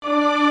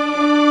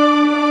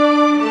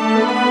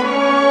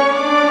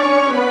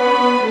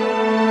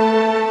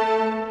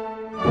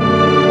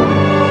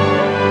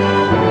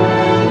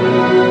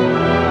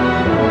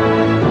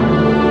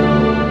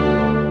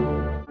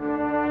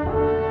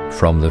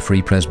From the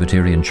Free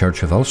Presbyterian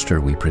Church of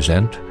Ulster we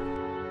present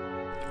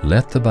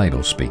Let the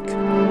Bible Speak.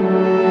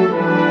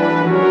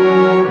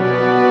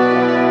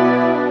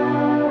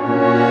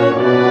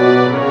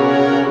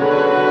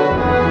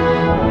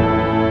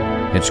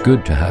 It's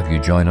good to have you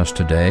join us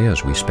today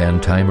as we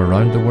spend time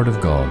around the Word of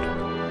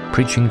God,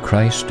 preaching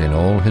Christ in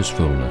all His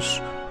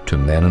fullness to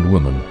men and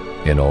women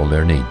in all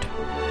their need.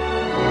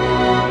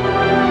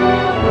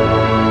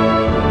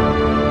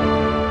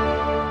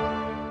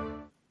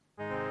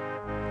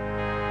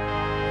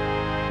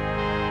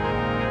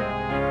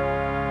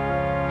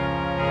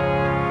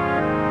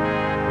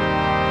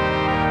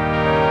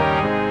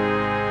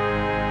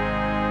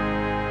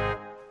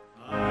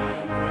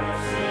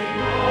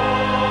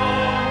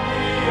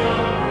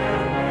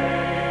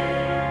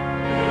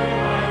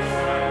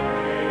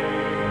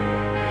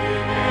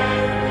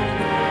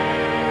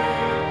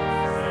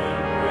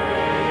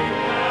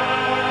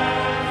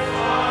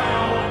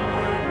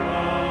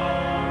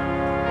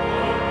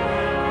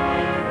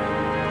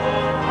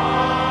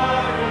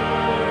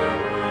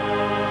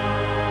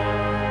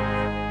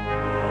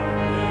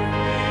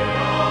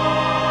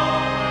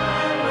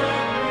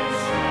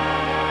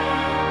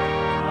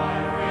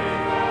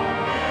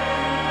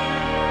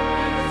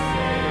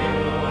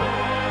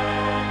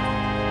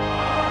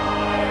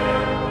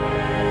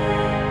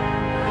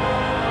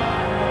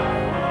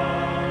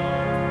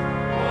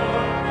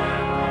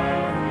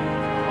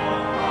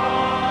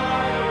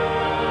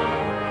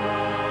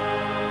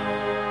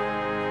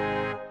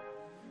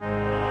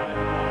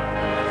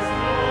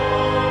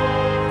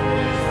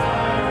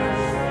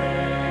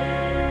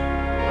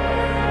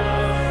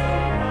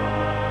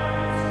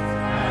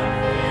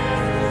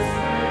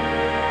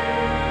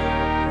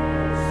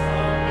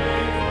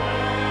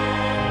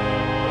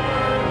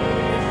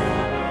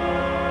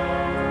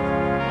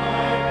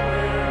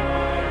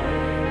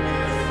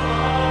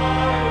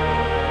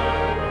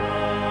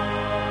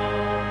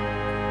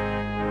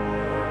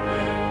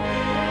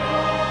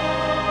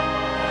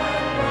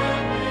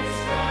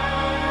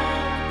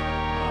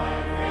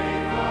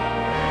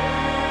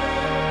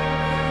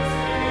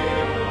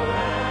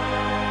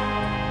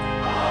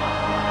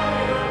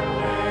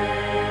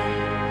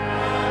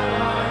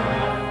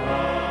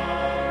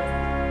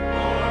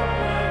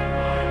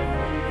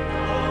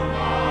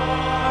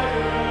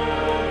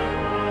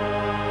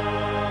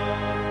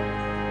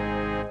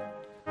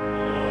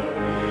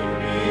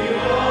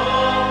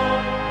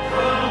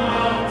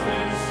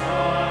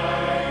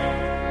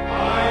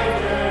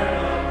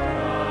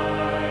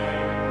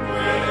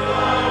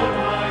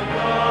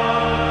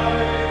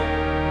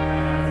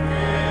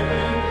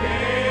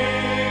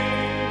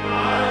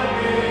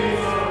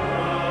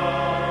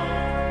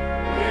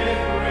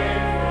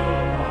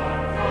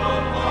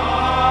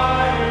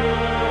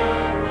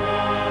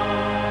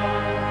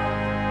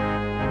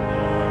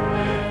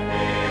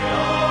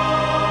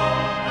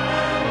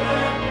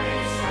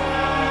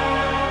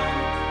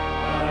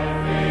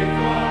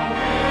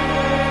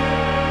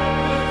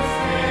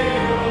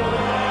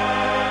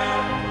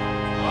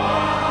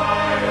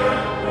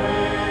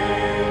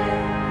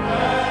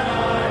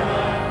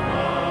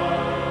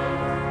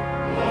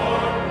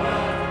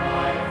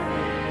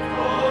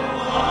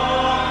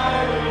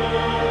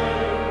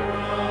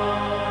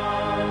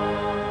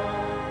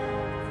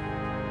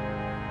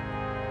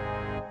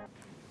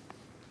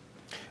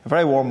 A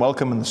very warm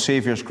welcome in the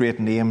Saviour's great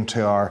name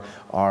to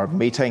our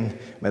meeting.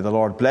 May the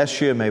Lord bless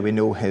you. May we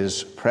know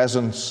His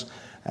presence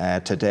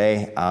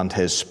today and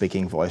His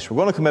speaking voice. We're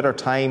going to commit our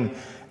time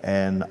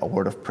in a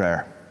word of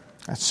prayer.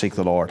 Let's seek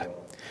the Lord.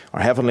 Our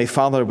Heavenly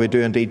Father, we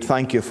do indeed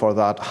thank you for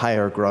that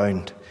higher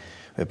ground.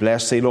 We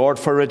bless Thee, Lord,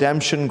 for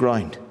redemption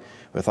ground.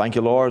 We thank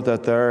you, Lord,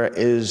 that there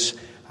is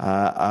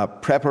a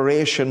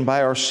preparation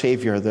by our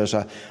Saviour. There's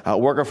a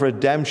work of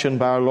redemption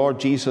by our Lord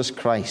Jesus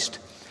Christ,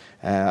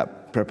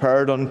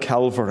 prepared on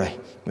Calvary.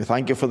 We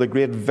thank you for the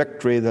great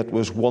victory that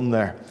was won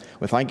there.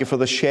 We thank you for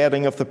the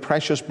shedding of the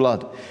precious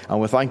blood. And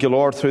we thank you,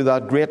 Lord, through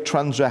that great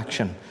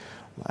transaction,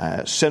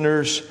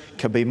 sinners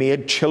can be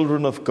made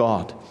children of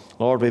God.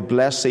 Lord, we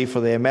bless Thee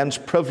for the immense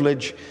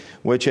privilege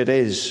which it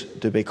is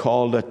to be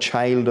called a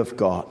child of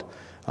God.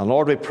 And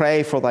Lord, we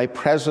pray for Thy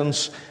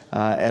presence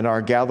in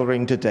our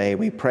gathering today.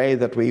 We pray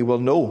that we will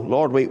know.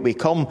 Lord, we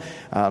come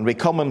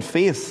in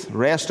faith,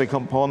 resting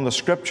upon the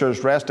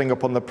Scriptures, resting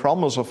upon the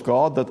promise of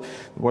God that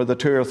where the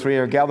two or three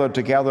are gathered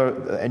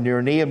together in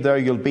Your name, there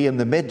You'll be in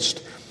the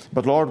midst.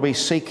 But Lord, we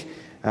seek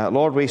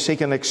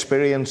an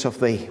experience of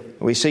Thee.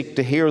 We seek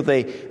to hear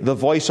the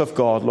voice of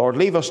God. Lord,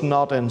 leave us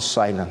not in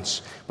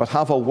silence, but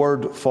have a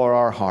word for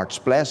our hearts.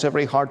 Bless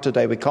every heart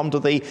today. We come to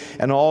Thee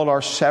in all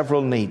our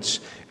several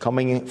needs,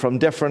 coming from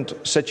different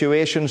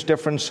situations,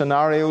 different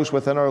scenarios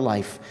within our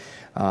life.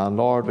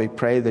 Lord, we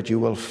pray that You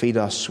will feed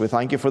us. We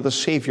thank You for the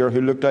Saviour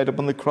who looked out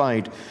upon the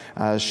crowd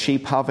as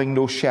sheep having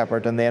no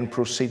shepherd and then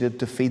proceeded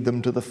to feed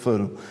them to the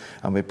full.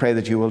 And we pray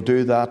that You will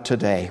do that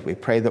today. We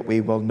pray that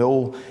we will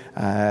know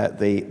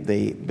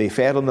be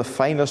fed on the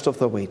finest of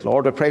the wheat.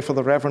 Lord, I pray for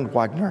the Reverend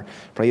Wagner.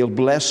 Pray You'll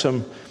bless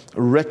him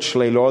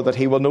richly, Lord, that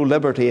he will know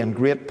liberty and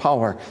great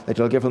power, that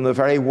you'll give him the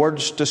very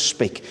words to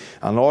speak.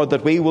 And Lord,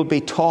 that we will be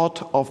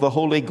taught of the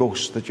Holy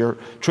Ghost, that your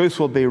truth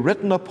will be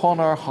written upon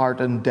our heart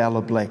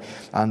indelibly,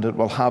 and it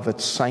will have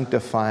its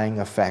sanctifying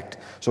effect.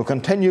 So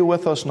continue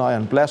with us now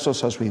and bless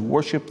us as we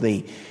worship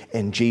thee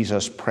in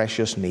Jesus'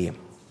 precious name.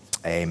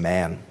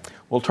 Amen.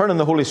 We'll turn in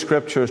the Holy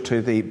Scriptures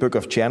to the book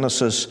of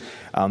Genesis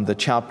and the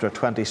chapter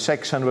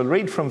 26, and we'll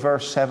read from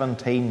verse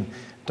 17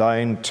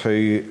 down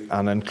to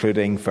and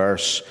including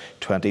verse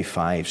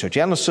 25. So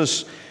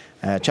Genesis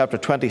chapter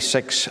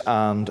 26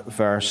 and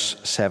verse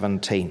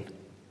 17.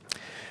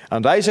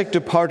 And Isaac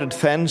departed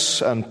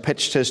thence and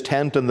pitched his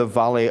tent in the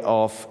valley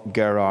of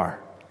Gerar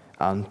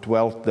and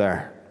dwelt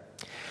there.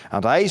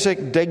 And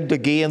Isaac digged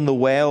again the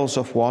wells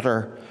of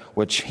water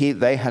which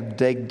they had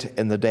digged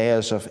in the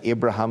days of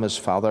Abraham his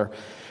father,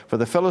 for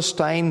the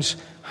Philistines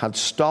had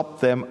stopped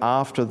them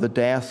after the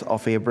death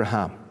of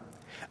Abraham.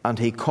 And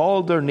he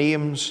called their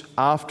names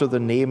after the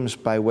names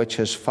by which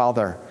his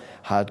father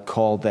had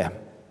called them.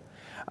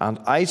 And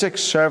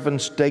Isaac's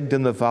servants digged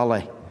in the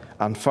valley,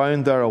 and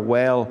found there a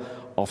well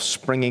of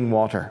springing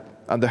water.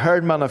 And the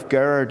herdmen of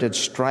Gerar did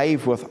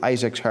strive with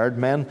Isaac's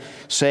herdmen,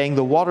 saying,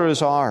 the water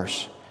is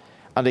ours.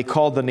 And he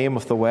called the name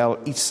of the well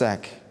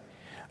Esek,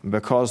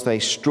 because they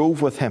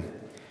strove with him.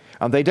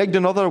 And they digged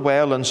another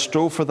well, and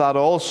strove for that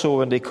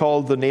also, and he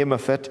called the name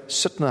of it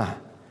Sitnah.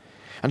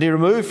 And he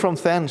removed from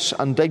thence,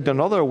 and digged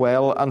another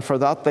well, and for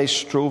that they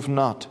strove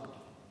not.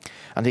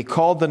 And he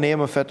called the name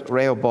of it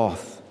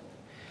Rehoboth.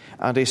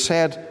 And he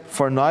said,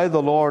 for now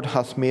the Lord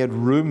hath made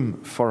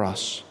room for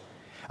us,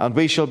 and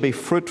we shall be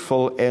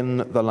fruitful in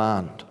the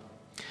land.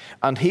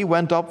 And he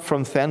went up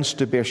from thence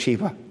to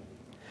Beersheba.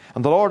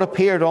 And the Lord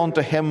appeared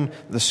unto him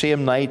the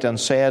same night, and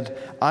said,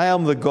 I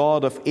am the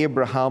God of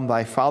Abraham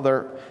thy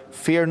father.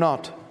 Fear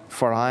not,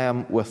 for I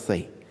am with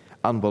thee,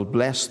 and will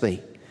bless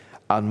thee,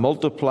 and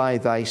multiply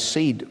thy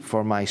seed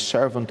for my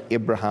servant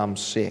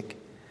Abraham's sake.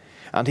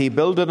 And he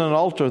builded an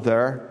altar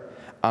there,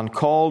 and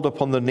called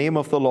upon the name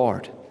of the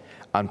Lord,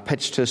 and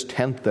pitched his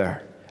tent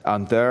there.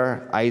 And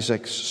there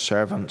Isaac's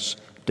servants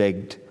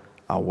digged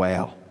a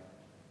well.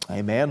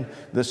 Amen.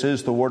 This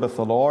is the word of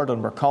the Lord,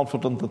 and we're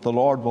confident that the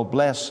Lord will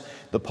bless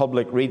the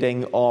public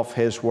reading of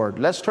his word.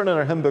 Let's turn in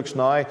our hymn books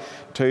now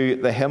to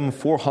the hymn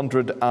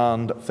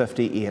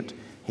 458,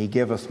 He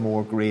Giveth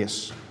More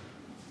Grace.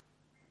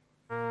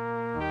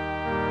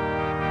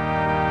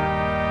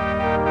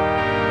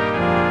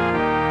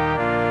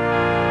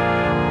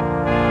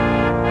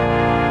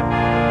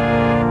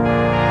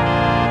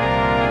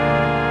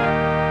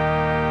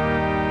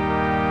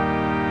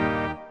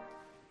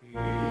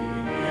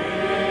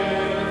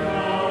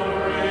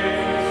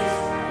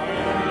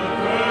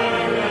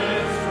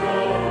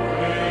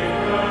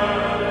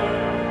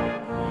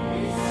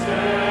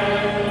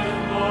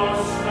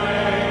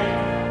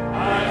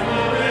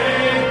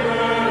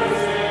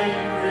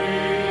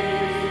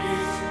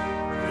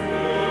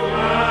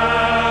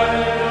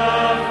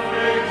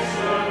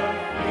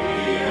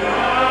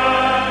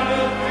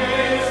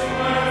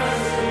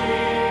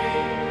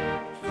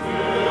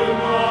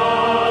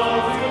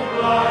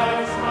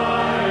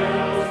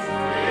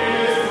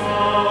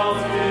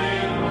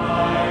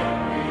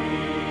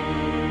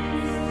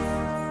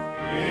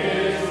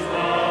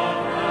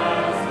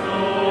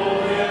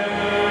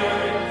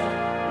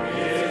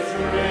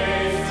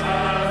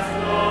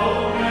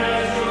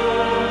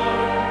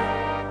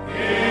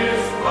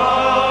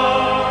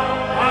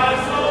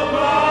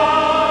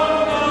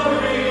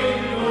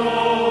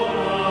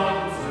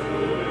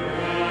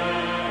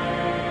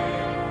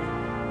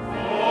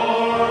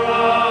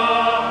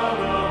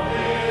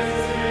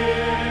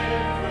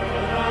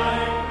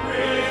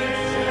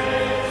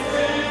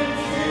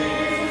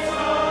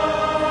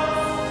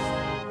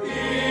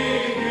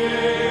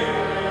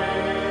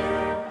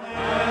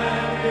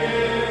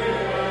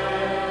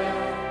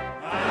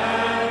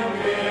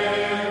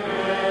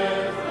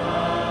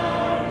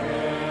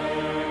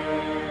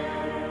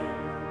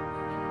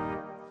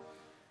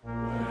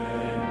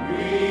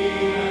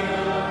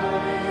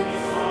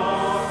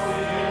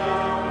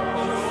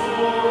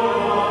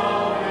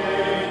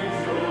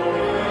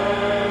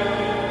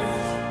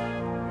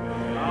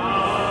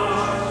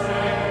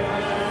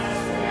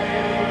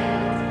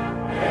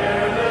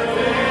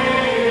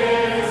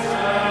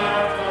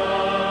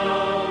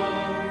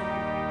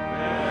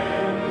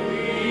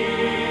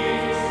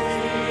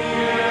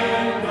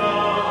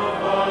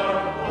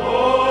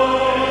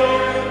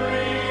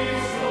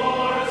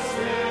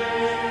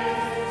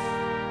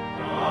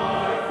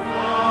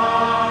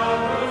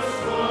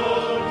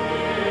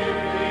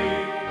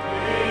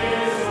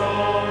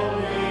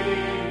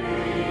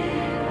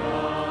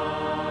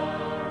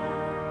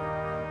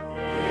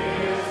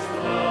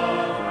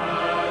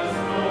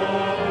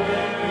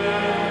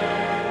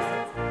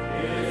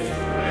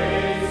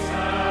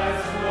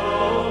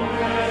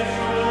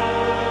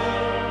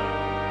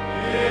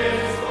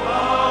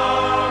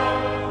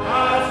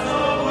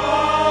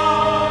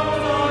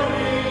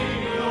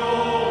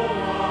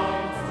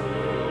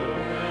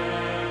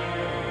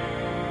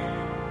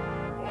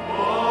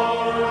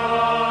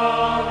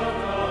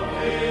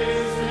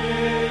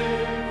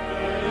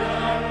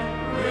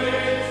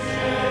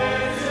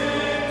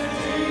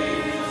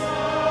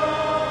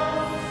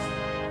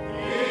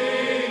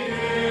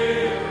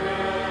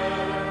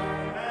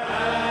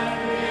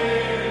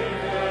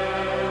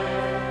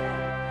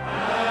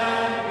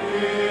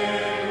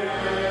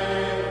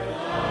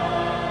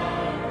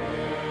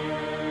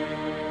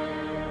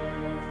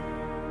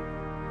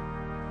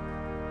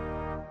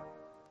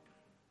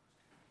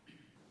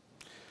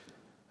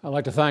 I'd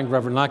like to thank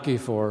Reverend Lackey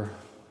for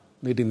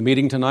leading the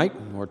meeting tonight.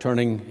 We're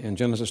turning in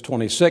Genesis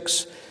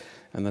 26,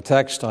 and the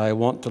text I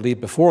want to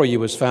leave before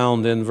you is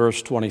found in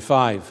verse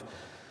 25.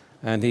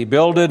 And he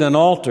builded an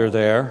altar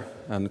there,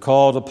 and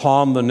called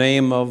upon the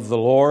name of the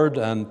Lord,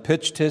 and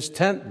pitched his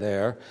tent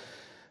there,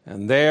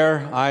 and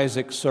there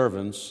Isaac's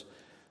servants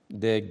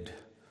digged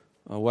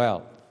a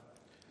well.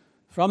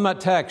 From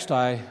that text,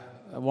 I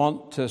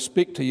want to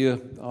speak to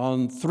you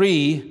on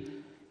three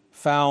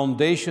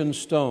foundation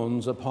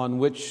stones upon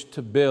which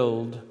to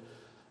build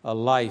a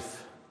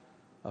life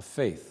of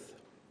faith.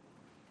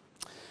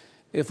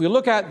 If we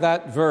look at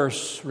that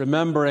verse,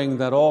 remembering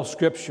that all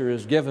Scripture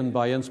is given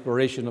by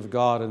inspiration of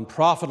God and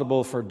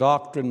profitable for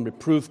doctrine,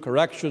 reproof,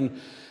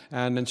 correction,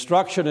 and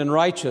instruction in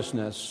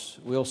righteousness,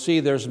 we'll see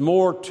there's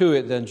more to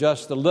it than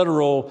just the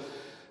literal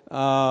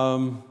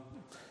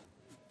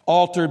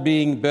altar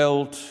being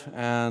built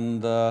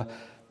and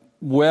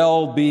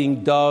well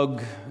being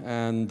dug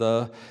and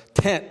the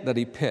tent that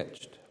he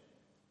pitched.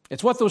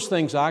 It's what those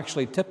things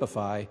actually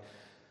typify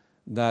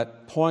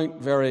that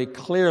point very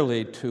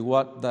clearly to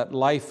what that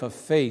life of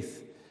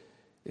faith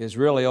is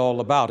really all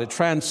about. It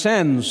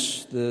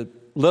transcends the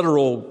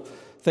literal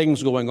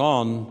things going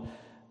on,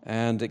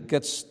 and it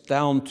gets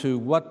down to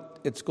what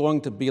it's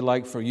going to be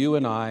like for you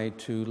and I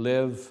to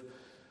live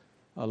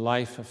a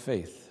life of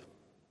faith.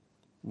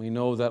 We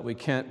know that we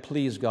can't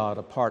please God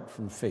apart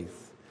from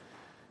faith.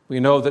 We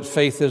know that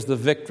faith is the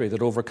victory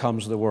that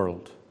overcomes the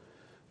world.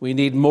 We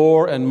need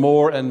more and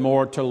more and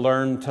more to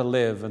learn to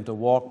live and to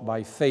walk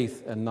by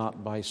faith and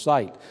not by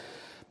sight.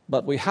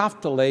 But we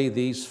have to lay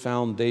these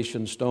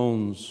foundation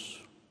stones,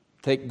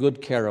 take good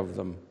care of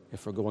them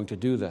if we're going to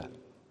do that.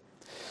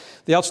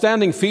 The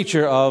outstanding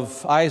feature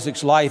of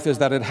Isaac's life is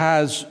that it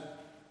has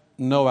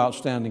no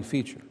outstanding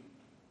feature.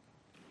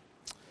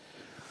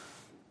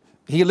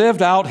 He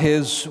lived out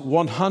his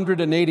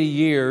 180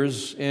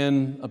 years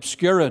in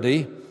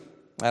obscurity,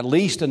 at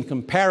least in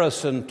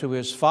comparison to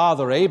his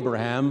father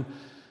Abraham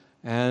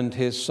and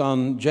his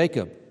son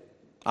Jacob.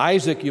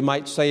 Isaac, you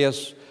might say,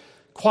 is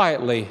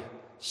quietly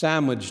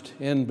sandwiched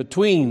in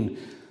between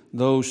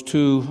those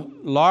two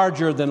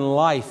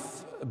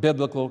larger-than-life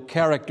biblical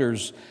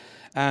characters,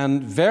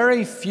 and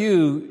very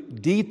few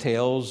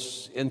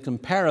details in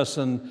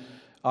comparison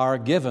are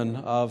given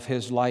of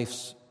his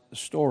life's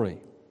story.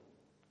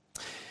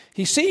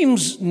 He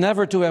seems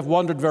never to have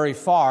wandered very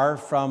far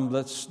from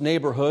this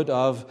neighborhood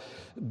of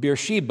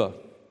Beersheba,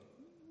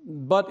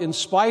 but in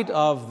spite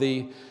of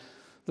the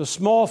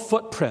small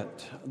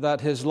footprint that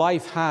his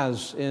life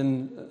has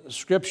in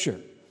Scripture,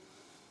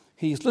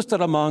 he's listed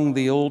among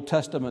the Old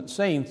Testament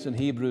saints in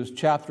Hebrews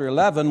chapter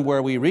 11,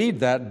 where we read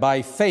that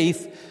by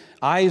faith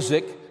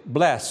Isaac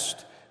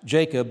blessed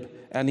Jacob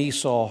and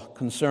Esau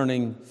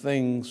concerning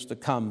things to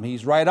come.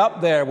 He's right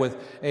up there with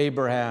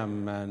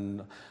Abraham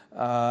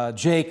and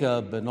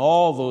Jacob and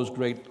all those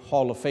great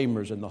Hall of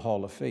Famers in the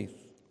Hall of Faith.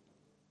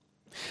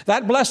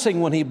 That blessing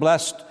when he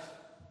blessed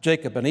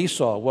Jacob and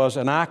Esau was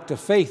an act of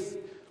faith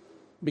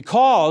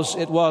because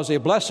it was a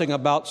blessing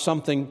about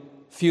something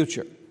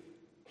future.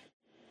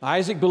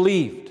 Isaac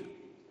believed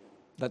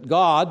that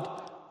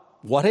God,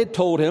 what he had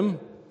told him,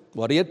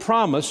 what he had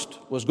promised,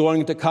 was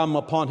going to come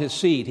upon his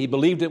seed. He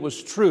believed it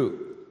was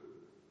true.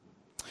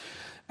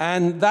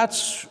 And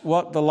that's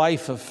what the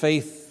life of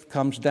faith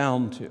comes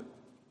down to.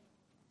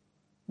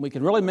 We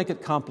can really make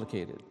it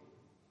complicated,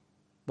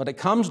 but it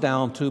comes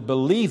down to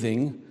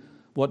believing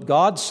what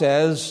God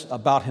says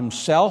about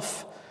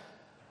himself,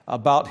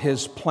 about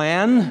his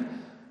plan,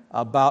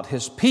 about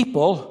his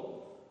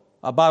people,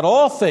 about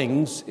all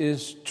things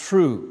is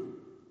true,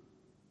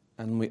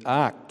 and we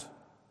act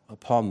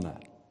upon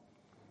that.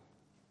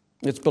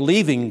 It's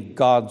believing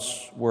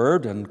God's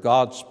word and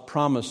God's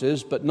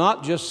promises, but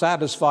not just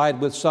satisfied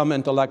with some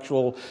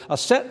intellectual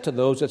assent to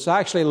those. It's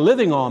actually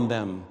living on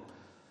them,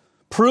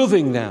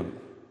 proving them,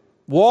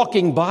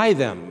 walking by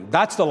them.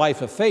 That's the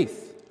life of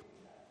faith.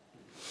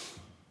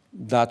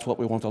 That's what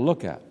we want to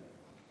look at.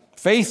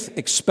 Faith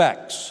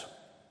expects.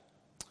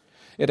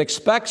 It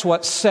expects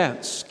what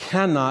sense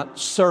cannot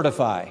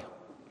certify.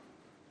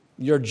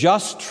 You're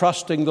just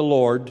trusting the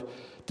Lord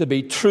to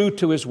be true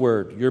to his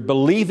word. You're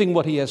believing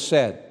what he has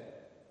said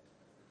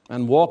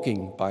and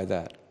walking by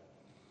that.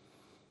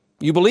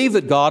 You believe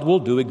that God will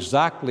do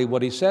exactly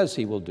what he says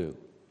he will do.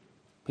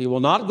 He will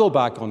not go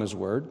back on his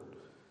word.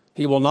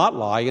 He will not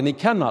lie, and he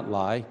cannot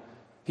lie.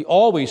 He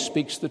always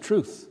speaks the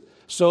truth.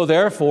 So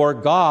therefore,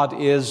 God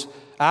is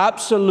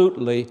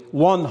absolutely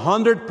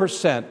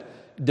 100%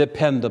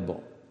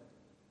 dependable.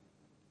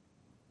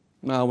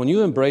 Now, when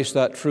you embrace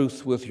that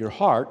truth with your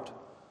heart,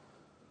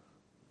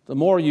 the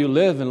more you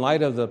live in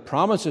light of the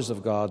promises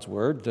of God's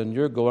word, then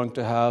you're going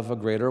to have a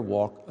greater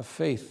walk of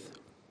faith.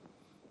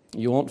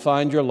 You won't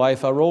find your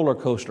life a roller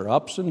coaster,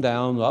 ups and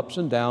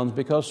downs,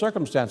 because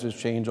circumstances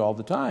change all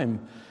the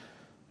time.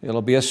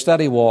 It'll be a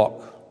steady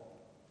walk.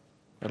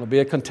 It'll be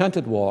a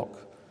contented walk,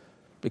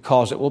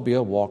 because it will be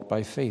a walk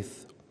by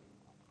faith.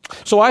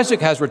 So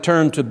Isaac has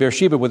returned to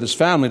Beersheba with his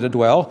family to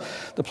dwell,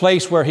 the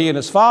place where he and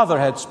his father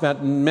had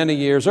spent many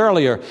years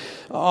earlier.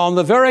 On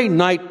the very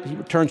night he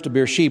returns to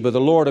Beersheba,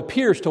 the Lord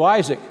appears to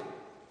Isaac.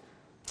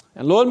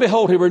 And lo and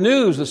behold, he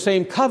renews the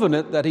same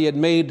covenant that he had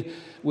made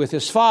with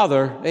his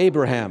father,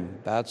 Abraham.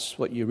 That's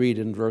what you read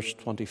in verse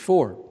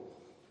 24.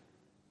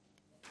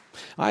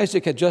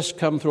 Isaac had just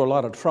come through a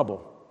lot of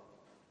trouble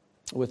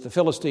with the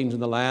Philistines in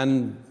the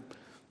land,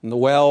 and the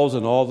wells,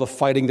 and all the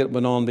fighting that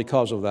went on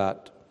because of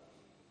that.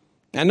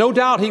 And no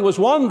doubt he was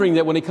wondering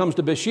that when he comes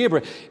to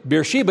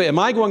Beersheba, am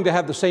I going to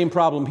have the same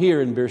problem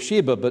here in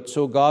Beersheba? But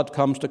so God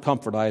comes to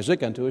comfort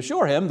Isaac and to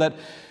assure him that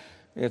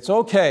it's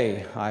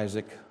okay,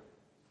 Isaac.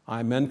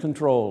 I'm in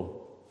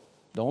control.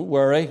 Don't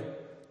worry.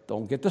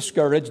 Don't get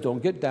discouraged.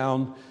 Don't get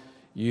down.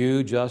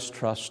 You just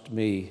trust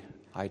me.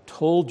 I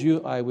told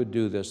you I would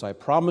do this. I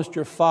promised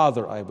your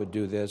father I would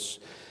do this,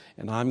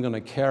 and I'm going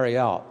to carry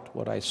out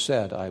what I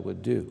said I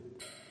would do.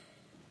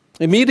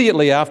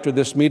 Immediately after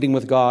this meeting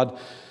with God,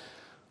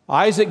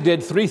 Isaac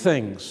did three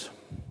things,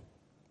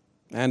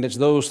 and it's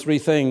those three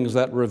things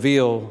that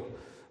reveal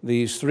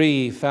these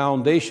three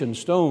foundation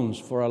stones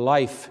for a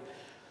life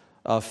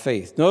of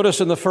faith. Notice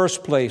in the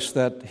first place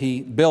that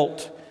he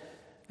built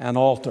an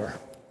altar.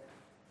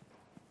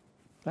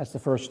 That's the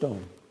first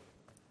stone.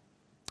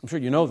 I'm sure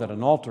you know that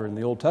an altar in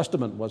the Old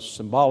Testament was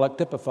symbolic,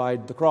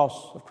 typified the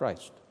cross of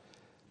Christ.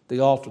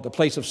 The altar, the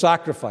place of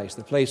sacrifice,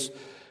 the place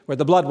where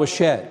the blood was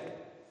shed.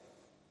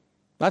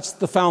 That's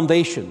the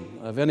foundation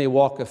of any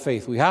walk of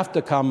faith. We have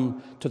to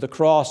come to the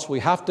cross.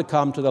 We have to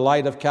come to the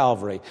light of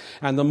Calvary.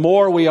 And the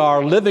more we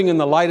are living in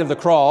the light of the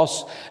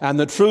cross and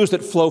the truths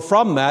that flow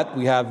from that,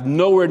 we have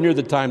nowhere near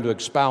the time to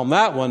expound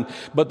that one.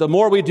 But the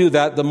more we do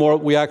that, the more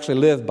we actually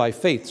live by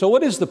faith. So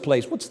what is the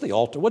place? What's the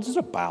altar? What is it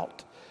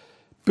about?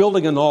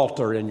 Building an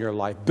altar in your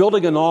life.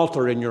 Building an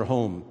altar in your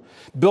home.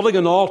 Building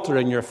an altar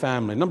in your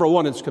family. Number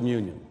one, it's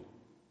communion.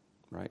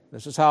 Right?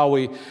 This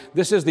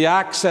is the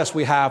access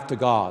we have to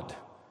God.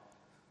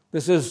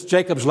 This is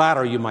Jacob's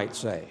ladder, you might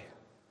say,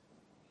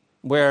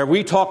 where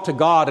we talk to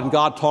God and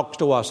God talks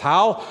to us.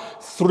 How?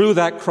 Through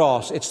that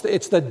cross.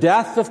 It's the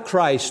death of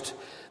Christ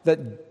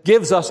that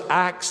gives us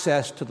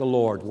access to the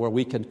Lord, where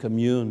we can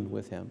commune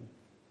with Him.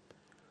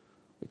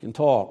 We can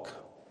talk.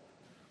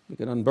 We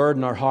can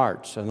unburden our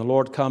hearts, and the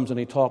Lord comes and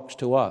He talks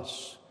to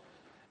us.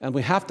 And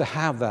we have to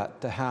have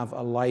that to have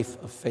a life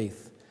of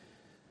faith.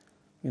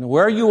 You know,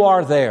 where you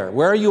are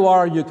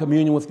in your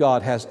communion with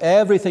God has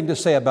everything to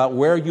say about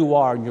where you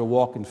are in your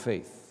walk in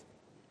faith.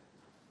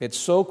 It's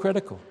so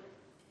critical,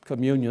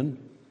 communion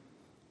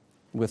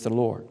with the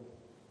Lord.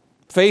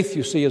 Faith,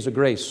 you see, is a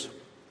grace.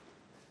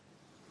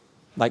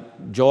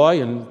 Like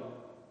joy and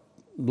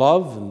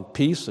love and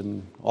peace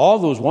and all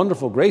those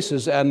wonderful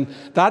graces, and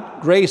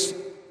that grace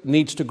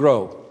needs to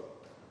grow.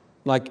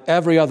 Like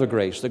every other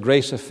grace, the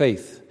grace of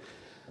faith.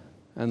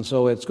 And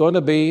so it's going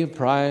to be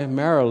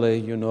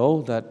primarily,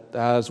 that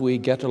as we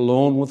get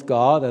alone with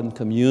God and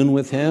commune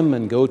with Him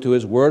and go to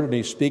His Word and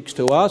He speaks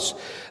to us,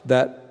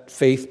 that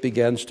faith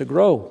begins to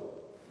grow.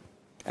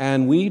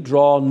 And we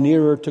draw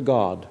nearer to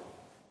God.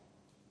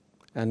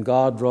 And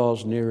God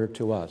draws nearer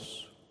to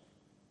us.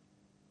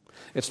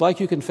 It's like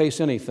you can face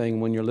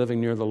anything when you're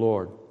living near the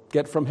Lord.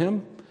 Get from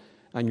Him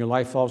and your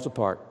life falls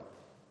apart.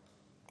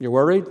 You're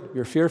worried?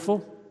 You're fearful?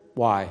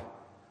 Why?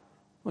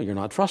 Well, you're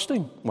not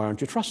trusting. Why aren't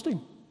you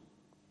trusting?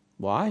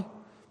 Why?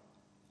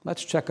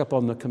 Let's check up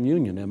on the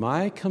communion. Am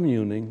I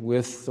communing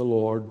with the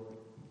Lord?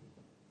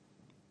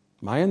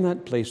 Am I in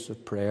that place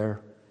of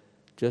prayer,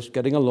 just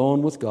getting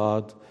alone with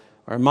God?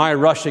 Or am I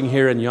rushing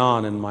here and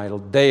yon, and my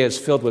day is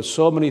filled with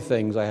so many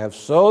things, I have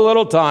so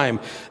little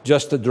time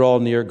just to draw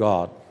near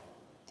God?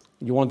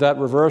 You want that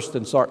reversed?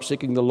 Then start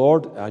seeking the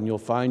Lord, and you'll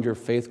find your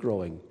faith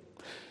growing.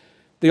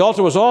 The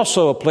altar was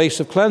also a place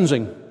of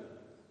cleansing.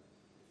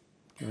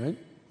 Right?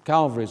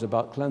 Calvary is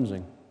about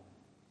cleansing,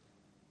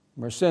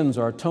 where sins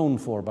are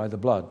atoned for by the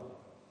blood.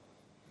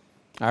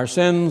 Our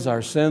sins,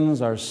 our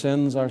sins, our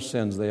sins, our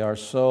sins, they are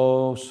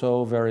so,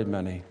 so very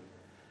many.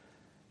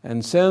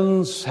 And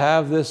sins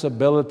have this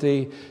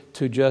ability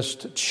to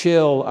just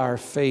chill our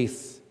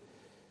faith,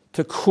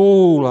 to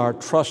cool our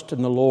trust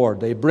in the Lord.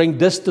 They bring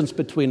distance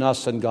between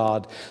us and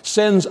God.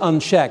 Sins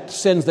unchecked,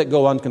 sins that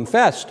go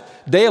unconfessed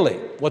daily.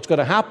 What's going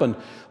to happen?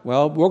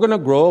 Well, we're going to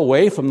grow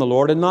away from the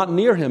Lord and not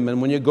near Him.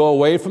 And when you go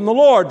away from the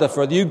Lord, the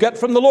further you get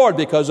from the Lord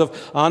because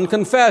of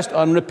unconfessed,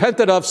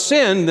 unrepented of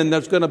sin, then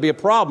there's going to be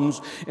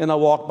problems in a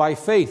walk by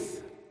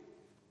faith.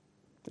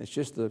 It's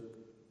just the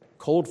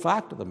cold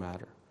fact of the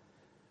matter.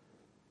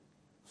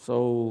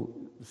 So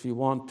if you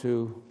want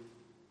to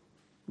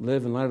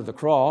live in light of the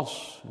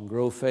cross and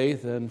grow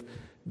faith, then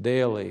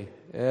daily,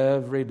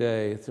 every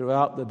day,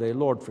 throughout the day,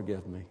 Lord,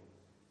 forgive me.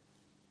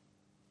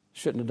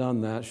 Shouldn't have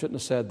done that, shouldn't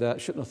have said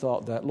that, shouldn't have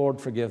thought that. Lord,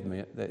 forgive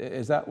me.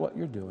 Is that what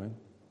you're doing?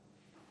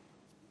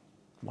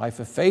 Life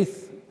of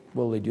faith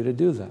will lead you to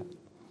do that.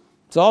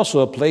 It's also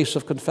a place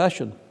of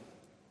confession.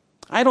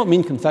 I don't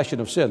mean confession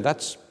of sin.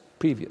 That's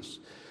previous.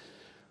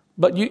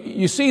 But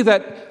you see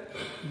that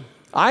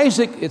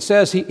Isaac, it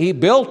says, he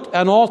built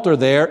an altar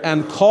there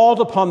and called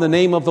upon the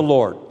name of the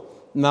Lord.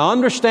 Now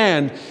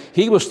understand,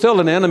 he was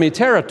still in enemy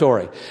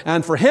territory.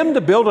 And for him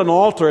to build an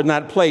altar in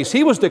that place,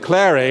 he was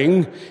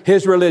declaring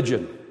his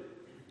religion.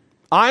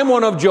 I'm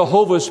one of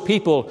Jehovah's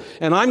people,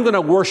 and I'm going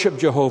to worship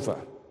Jehovah.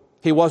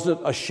 He wasn't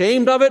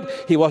ashamed of it.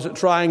 He wasn't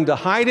trying to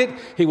hide it.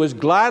 He was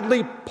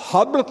gladly,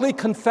 publicly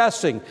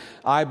confessing,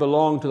 I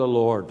belong to the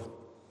Lord.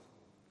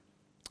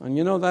 And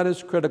you know, that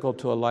is critical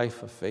to a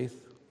life of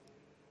faith.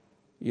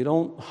 You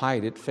don't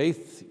hide it.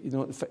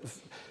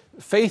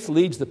 Faith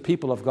leads the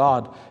people of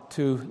God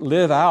to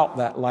live out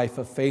that life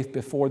of faith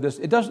before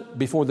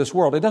this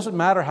world. It doesn't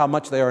matter how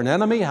much they are an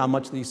enemy, how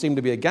much they seem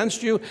to be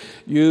against you.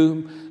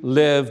 You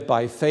live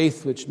by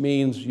faith, which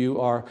means you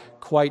are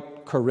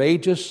quite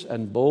courageous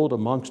and bold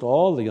amongst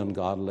all the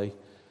ungodly.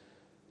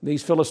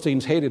 These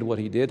Philistines hated what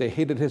he did. They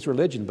hated his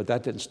religion, but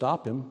that didn't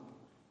stop him.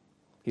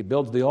 He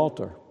builds the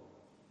altar,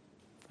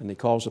 and he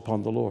calls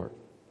upon the Lord.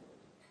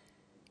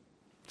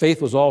 Faith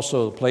was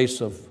also a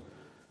place of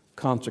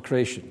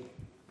consecration.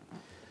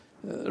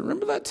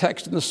 Remember that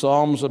text in the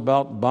Psalms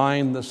about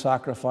bind the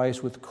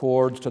sacrifice with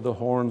cords to the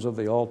horns of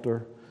the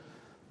altar?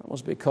 That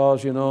was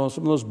because, some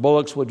of those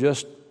bullocks would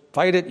just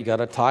fight it. You got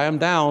to tie them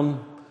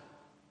down.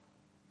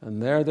 And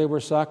there they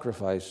were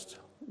sacrificed.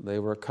 They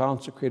were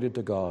consecrated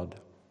to God.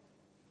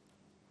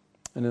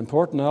 An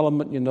important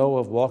element,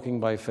 of walking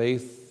by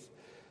faith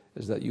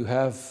is that you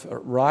have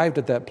arrived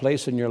at that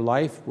place in your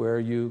life where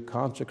you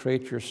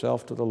consecrate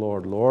yourself to the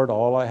Lord. Lord,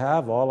 all I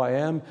have, all I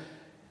am,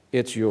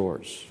 it's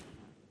yours.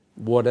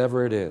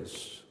 Whatever it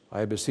is,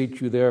 I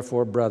beseech you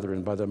therefore,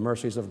 brethren, by the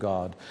mercies of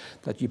God,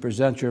 that you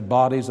present your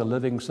bodies a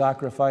living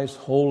sacrifice,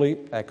 holy,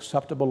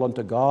 acceptable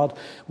unto God,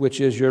 which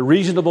is your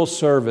reasonable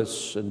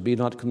service, and be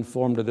not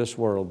conformed to this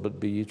world, but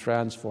be ye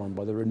transformed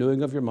by the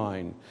renewing of your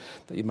mind,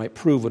 that you might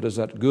prove what is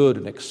that good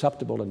and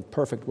acceptable and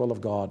perfect will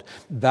of God.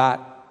 That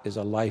is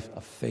a life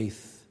of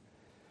faith.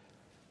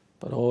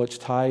 But it's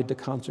tied to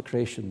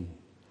consecration.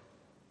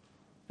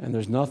 And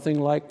there's nothing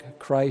like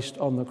Christ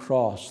on the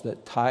cross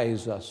that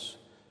ties us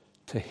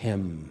to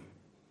Him.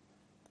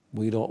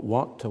 We don't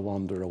want to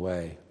wander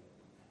away.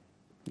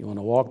 You want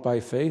to walk by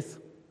faith?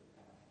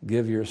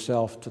 Give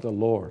yourself to the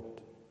Lord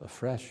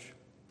afresh.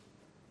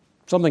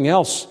 Something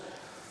else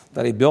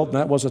that he built, and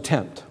that was a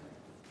tent.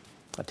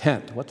 A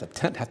tent. What's a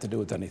tent have to do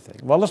with anything?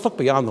 Well, let's look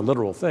beyond the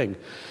literal thing.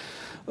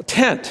 A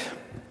tent.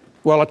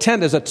 Well, a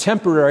tent is a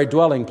temporary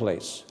dwelling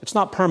place. It's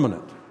not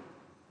permanent.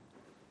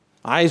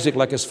 Isaac,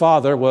 like his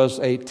father, was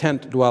a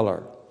tent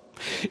dweller.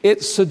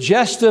 It's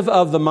suggestive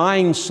of the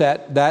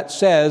mindset that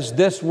says,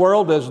 this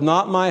world is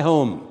not my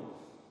home.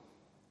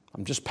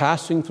 I'm just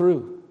passing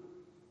through.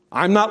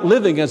 I'm not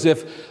living as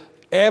if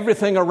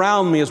everything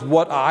around me is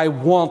what I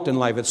want in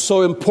life. It's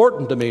so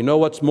important to me. No,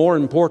 what's more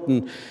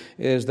important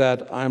is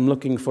that I'm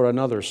looking for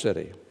another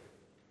city.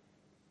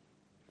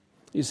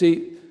 You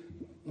see,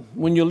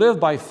 when you live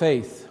by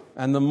faith,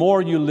 and the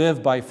more you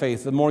live by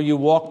faith, the more you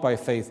walk by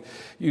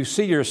faith, you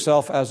see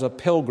yourself as a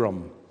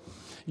pilgrim.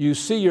 You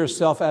see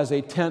yourself as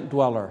a tent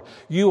dweller.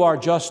 You are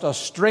just a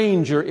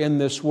stranger in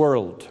this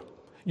world.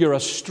 You're a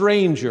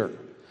stranger.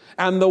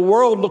 And the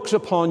world looks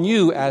upon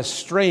you as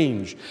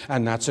strange.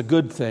 And that's a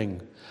good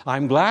thing.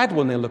 I'm glad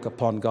when they look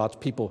upon God's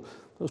people.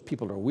 Those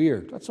people are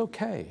weird. That's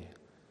okay.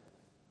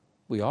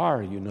 We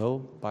are,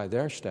 by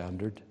their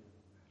standard.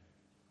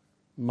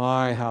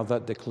 My, how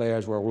that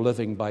declares we're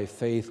living by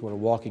faith, we're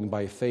walking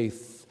by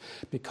faith,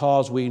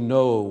 because we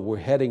know we're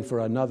heading for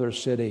another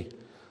city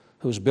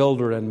whose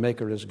builder and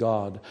maker is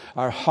God.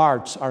 Our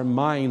hearts, our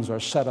minds are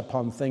set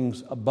upon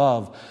things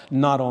above,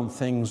 not on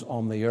things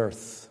on the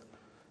earth.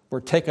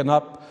 We're taken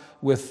up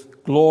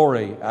with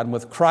glory and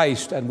with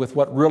Christ and with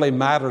what really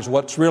matters,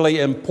 what's really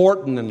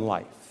important in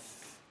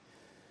life.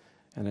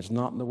 And it's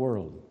not in the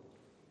world.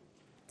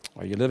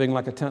 Are you living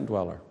like a tent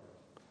dweller?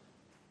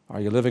 Are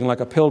you living like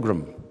a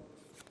pilgrim?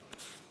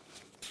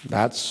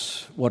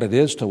 That's what it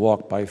is to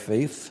walk by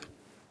faith.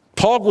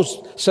 Paul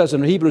says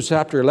in Hebrews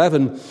chapter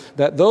 11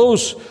 that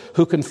those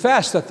who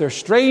confess that they're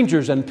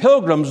strangers and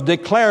pilgrims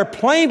declare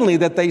plainly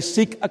that they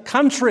seek a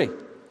country.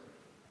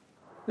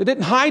 They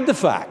didn't hide the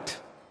fact.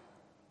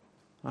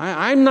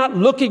 I'm not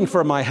looking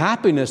for my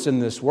happiness in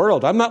this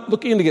world. I'm not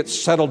looking to get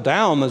settled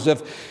down as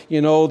if,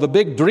 the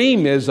big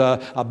dream is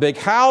a big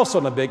house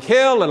on a big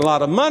hill and a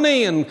lot of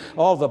money and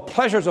all the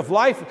pleasures of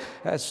life.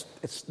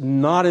 It's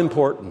not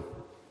important.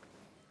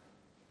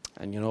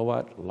 And you know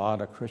what? A lot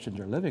of Christians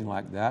are living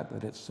like that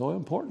it's so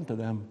important to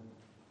them.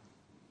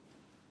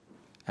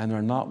 And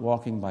they're not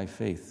walking by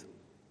faith.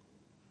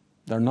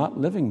 They're not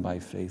living by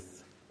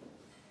faith.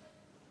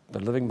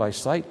 They're living by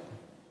sight.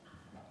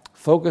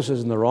 Focus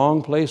is in the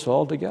wrong place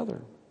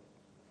altogether.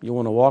 You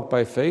want to walk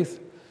by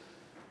faith?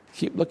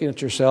 Keep looking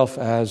at yourself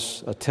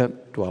as a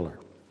tent dweller.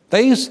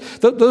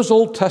 Those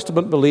Old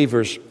Testament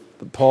believers,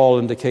 Paul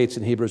indicates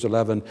in Hebrews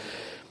 11,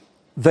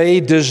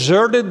 they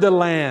deserted the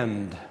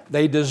land.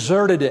 They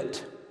deserted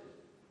it.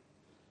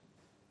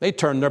 They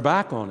turned their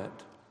back on it.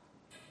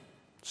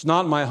 It's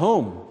not my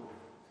home.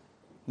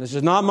 This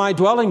is not my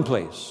dwelling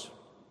place.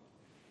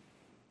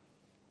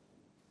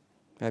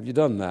 Have you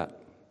done that?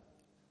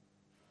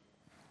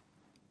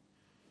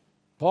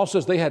 Paul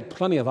says they had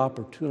plenty of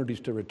opportunities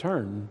to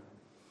return,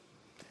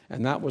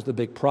 and that was the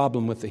big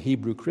problem with the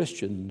Hebrew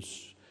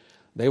Christians.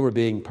 They were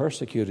being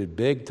persecuted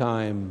big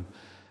time,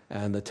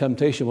 and the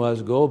temptation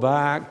was, go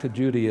back to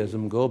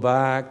Judaism, go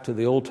back to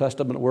the Old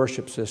Testament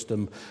worship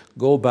system,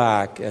 go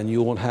back and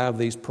you won't have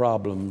these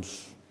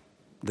problems.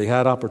 They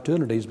had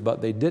opportunities,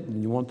 but they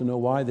didn't. You want to know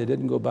why they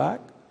didn't go back?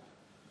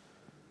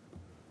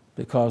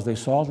 Because they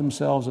saw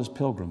themselves as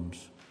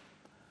pilgrims,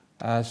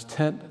 as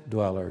tent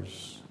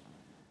dwellers.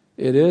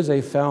 It is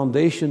a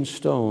foundation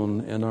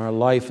stone in our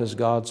life as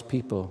God's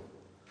people.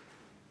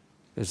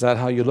 Is that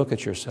how you look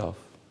at yourself?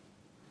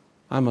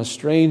 I'm a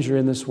stranger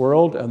in this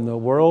world, and the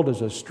world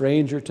is a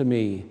stranger to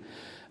me.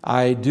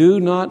 I do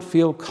not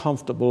feel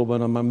comfortable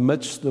when I'm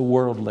amidst the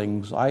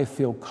worldlings. I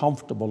feel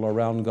comfortable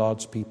around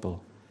God's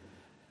people.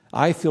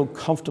 I feel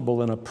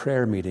comfortable in a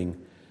prayer meeting.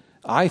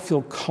 I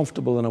feel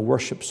comfortable in a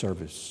worship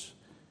service,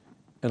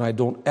 and I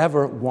don't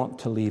ever want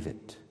to leave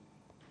it.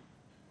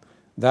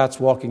 That's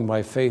walking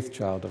by faith,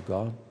 child of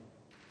God.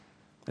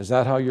 Is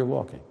that how you're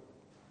walking?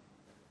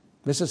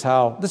 This is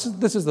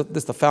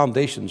the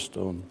foundation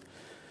stone.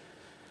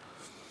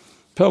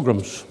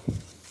 Pilgrims.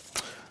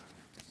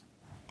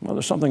 Well,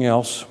 there's something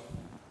else.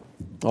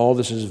 All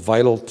this is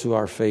vital to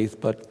our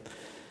faith, but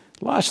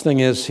the last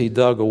thing is he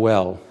dug a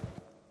well.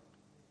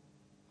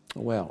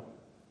 A well.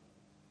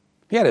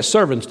 He had his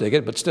servants dig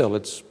it, but still,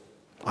 it's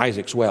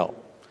Isaac's well.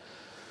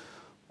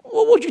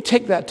 What would you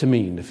take that to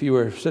mean if you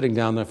were sitting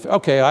down there?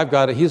 Okay, I've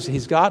got it.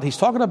 He's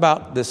talking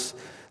about this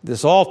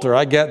altar.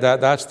 I get that.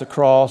 That's the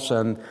cross.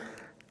 And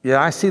yeah,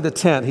 I see the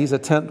tent. He's a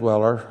tent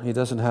dweller. He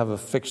doesn't have a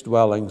fixed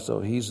dwelling, so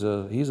he's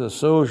a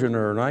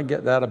sojourner. And I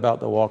get that about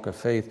the walk of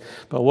faith.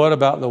 But what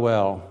about the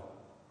well?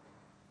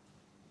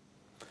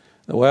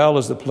 The well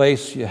is the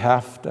place you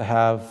have to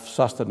have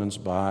sustenance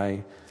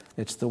by.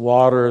 It's the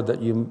water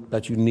that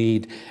you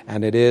need.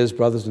 And it is,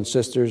 brothers and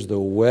sisters, the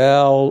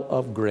well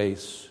of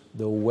grace.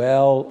 The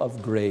well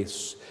of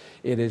grace.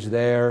 It is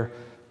there,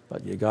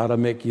 but you got to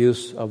make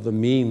use of the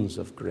means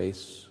of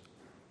grace.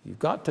 You've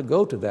got to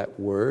go to that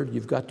word.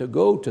 You've got to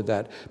go to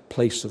that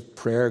place of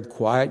prayer and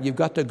quiet. You've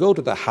got to go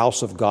to the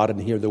house of God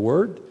and hear the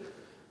word.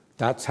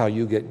 That's how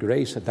you get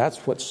grace, and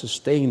that's what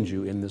sustains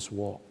you in this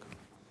walk.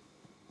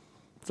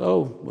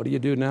 So, what do you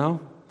do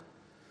now?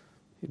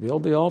 You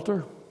build the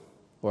altar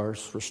or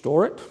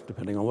restore it,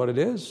 depending on what it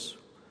is.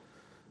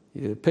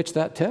 You pitch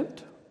that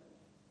tent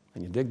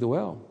and you dig the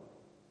well.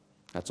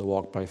 That's a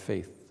walk by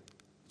faith.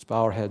 Let's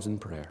bow our heads in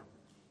prayer.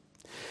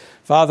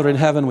 Father in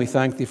heaven, we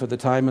thank Thee for the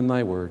time in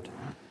Thy word.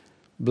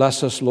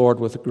 Bless us,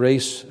 Lord, with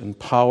grace and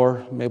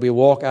power. May we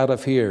walk out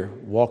of here,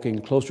 walking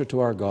closer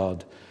to our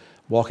God,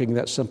 walking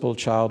that simple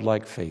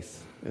childlike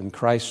faith. In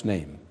Christ's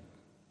name,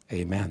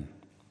 amen.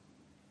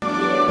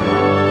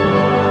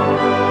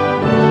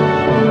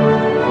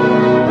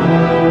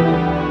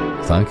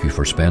 Thank you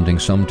for spending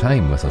some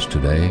time with us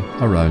today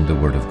around the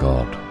Word of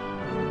God.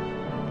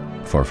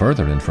 For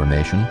further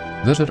information,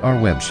 visit our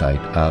website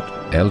at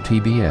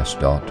ltbs.tv.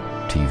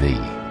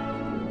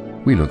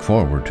 We look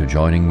forward to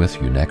joining with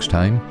you next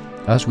time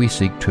as we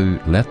seek to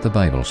let the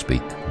Bible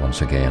speak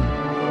once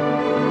again.